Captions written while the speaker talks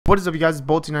What is up, you guys? It's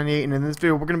Bolty98, and in this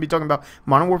video we're going to be talking about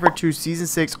Modern Warfare 2 Season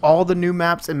 6, all the new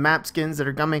maps and map skins that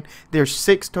are coming. There's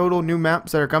 6 total new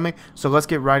maps that are coming, so let's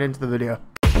get right into the video.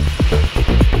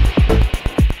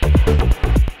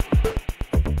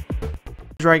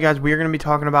 Right, guys, we are going to be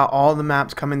talking about all the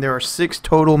maps coming. There are 6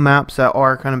 total maps that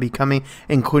are going to be coming,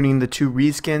 including the 2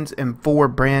 reskins and 4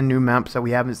 brand new maps that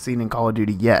we haven't seen in Call of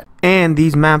Duty yet. And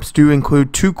these maps do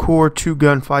include 2 core, 2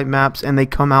 gunfight maps, and they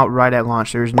come out right at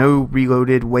launch. There's no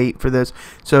reloaded wait for this.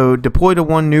 So deploy to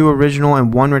 1 new original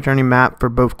and 1 returning map for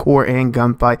both core and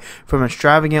gunfight, from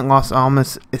extravagant Los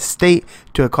Alamos estate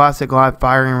to a classic live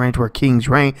firing range where kings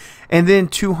reign. And then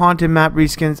 2 haunted map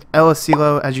reskins, El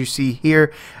Asilo, as you see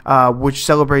here, which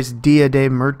celebrates Dia de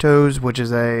Muertos, which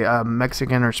is a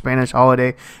Mexican or Spanish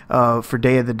holiday for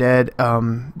Day of the Dead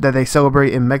that they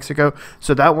celebrate in Mexico.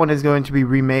 So that one is going to be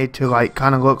remade to like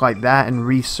kind of look like that and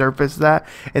resurface that.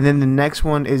 And then the next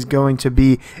one is going to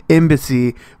be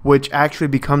Embassy, which actually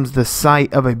becomes the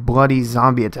site of a bloody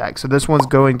zombie attack. So this one's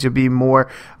going to be more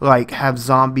like have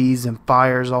zombies and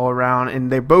fires all around,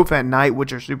 and they're both at night,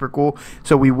 which are super cool.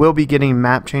 So we will be getting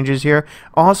map changes here.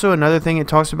 Also, another thing it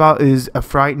talks about is a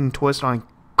frightened twist on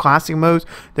classic modes.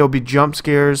 There will be jump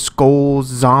scares, skulls,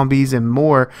 zombies, and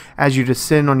more as you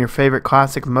descend on your favorite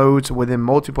classic modes within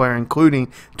multiplayer,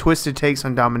 including twisted takes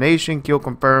on domination, kill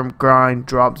confirm, grind,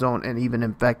 drop zone, and even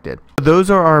infected.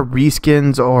 Those are our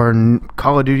reskins, or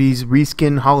Call of Duty's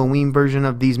reskin Halloween version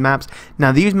of these maps.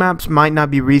 Now these maps might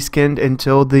not be reskinned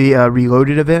until the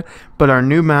reloaded event, but our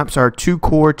new maps are 2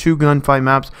 core, 2 gunfight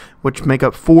maps, which make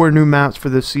up 4 new maps for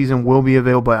this season, will be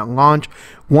available at launch.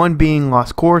 One being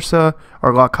Las Corsa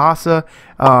or La Casa.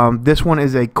 This one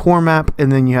is a core map,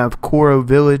 and then you have Coro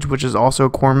Village, which is also a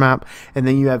core map, and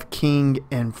then you have King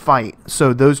and Fight.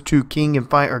 So those 2 King and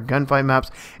Fight or gunfight maps.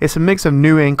 It's a mix of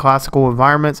new and classical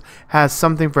environments, has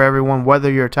something for everyone, whether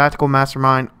you're a tactical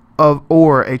mastermind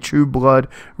or a true blood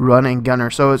run and gunner.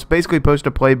 So it's basically supposed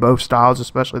to play both styles,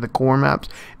 especially the core maps.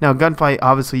 Now gunfight,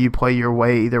 obviously you play your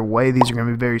way either way. These are going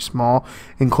to be very small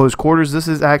in close quarters. This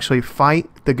is actually Fight,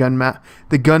 the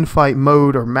gunfight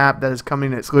mode or map that is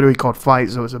coming. It's literally called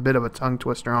Fight, so it's a bit of a tongue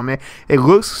twister on me. It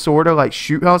looks sort of like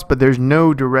Shoot House, but there's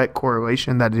no direct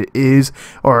correlation that it is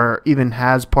or even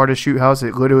has part of Shoot House.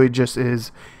 It literally just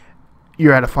is,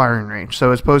 you're at a firing range.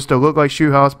 So it's supposed to look like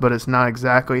Shoot House, but it's not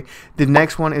exactly. The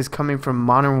next one is coming from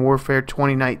Modern Warfare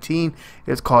 2019.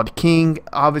 It's called King.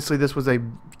 Obviously this was a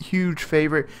huge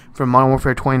favorite from Modern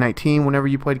Warfare 2019 whenever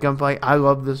you played Gunfight. I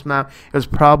love this map. It was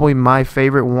probably my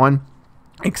favorite one,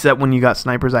 except when you got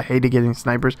snipers. I hated getting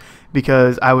snipers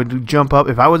because I would jump up.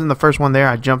 If I wasn't the first one there,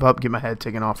 I'd jump up, get my head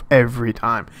taken off every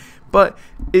time. But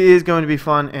it is going to be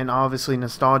fun and obviously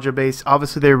nostalgia based.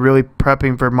 Obviously they're really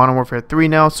prepping for Modern Warfare 3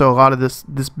 now, so a lot of this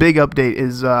big update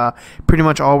is pretty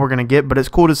much all we're going to get, but it's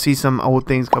cool to see some old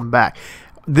things come back.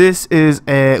 This is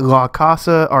a La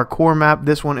Casa, our core map.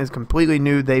 This one is completely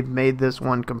new. They've made this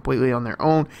one completely on their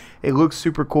own. It looks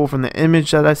super cool from the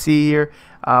image that I see here.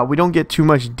 We don't get too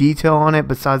much detail on it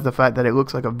besides the fact that it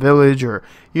looks like a village, or,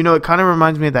 you know, it kind of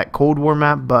reminds me of that Cold War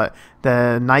map, but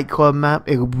the nightclub map,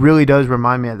 it really does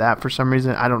remind me of that for some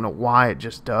reason. I don't know why, it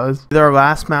just does. With our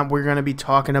last map, we're going to be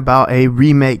talking about a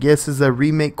remake. This is a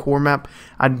remake core map.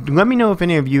 Let me know if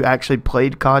any of you actually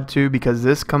played COD 2, because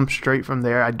this comes straight from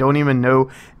there. I don't even know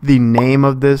the name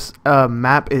of this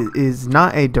map. It is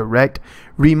not a direct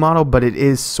remodel, but it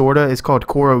is sorta. It's called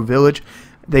Coro Village.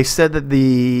 They said that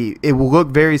it will look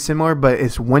very similar, but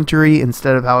it's wintry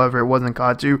instead of however it was in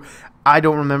COD 2. I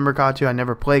don't remember COD 2. I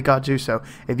never played COD 2, so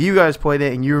if you guys played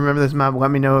it and you remember this map,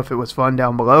 let me know if it was fun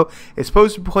down below. It's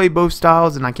supposed to play both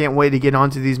styles, and I can't wait to get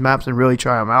onto these maps and really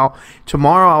try them out.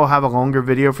 Tomorrow I'll have a longer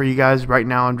video for you guys. Right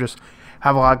now I'm just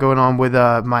have a lot going on with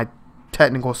my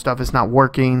technical stuff. It's not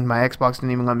working. My Xbox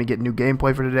didn't even let me get new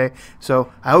gameplay for today.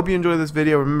 So I hope you enjoyed this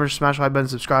video. Remember to smash the like button,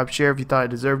 subscribe, share if you thought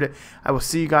it deserved it. I will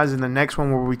see you guys in the next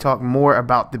one where we talk more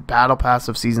about the battle pass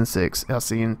of season 6. I'll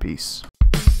see you in peace.